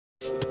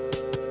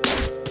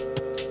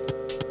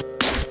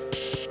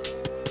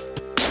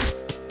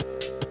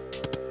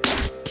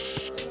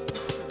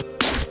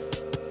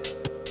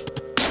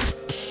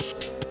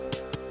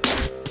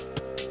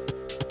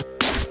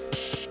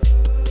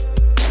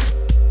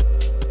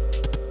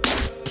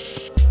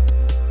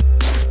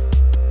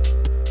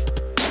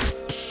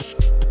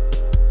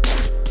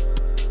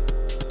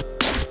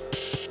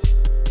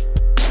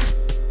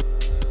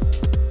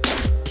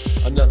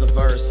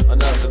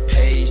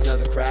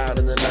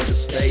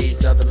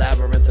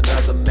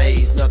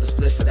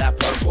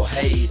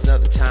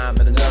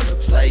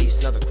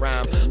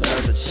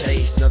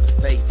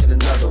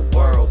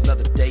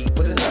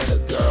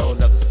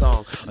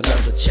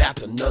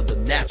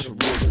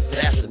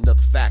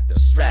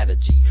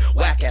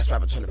Whack-ass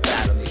rapper trying to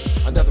battle me.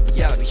 Another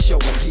reality show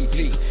on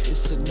TV.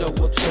 It's a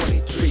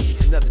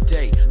NOAH23. Another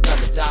day,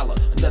 another dollar,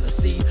 another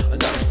seed,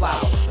 another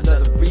flower,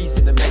 another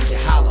reason to make you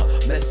holler.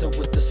 Messing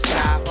with the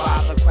sky,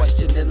 father,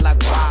 questioning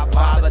like why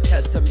bother?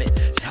 Testament,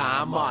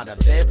 time honor,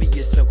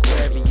 various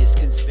Aquarius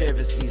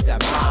conspiracies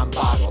that mind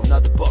boggle.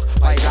 Another book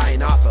by a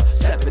dying author,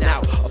 stepping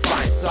out a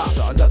flying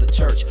saucer. Another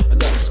church,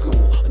 another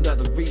school,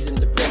 another reason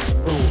to break the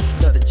rule.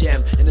 Another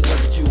gem and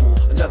another jewel,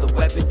 another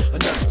weapon,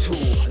 another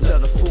tool,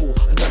 another fool,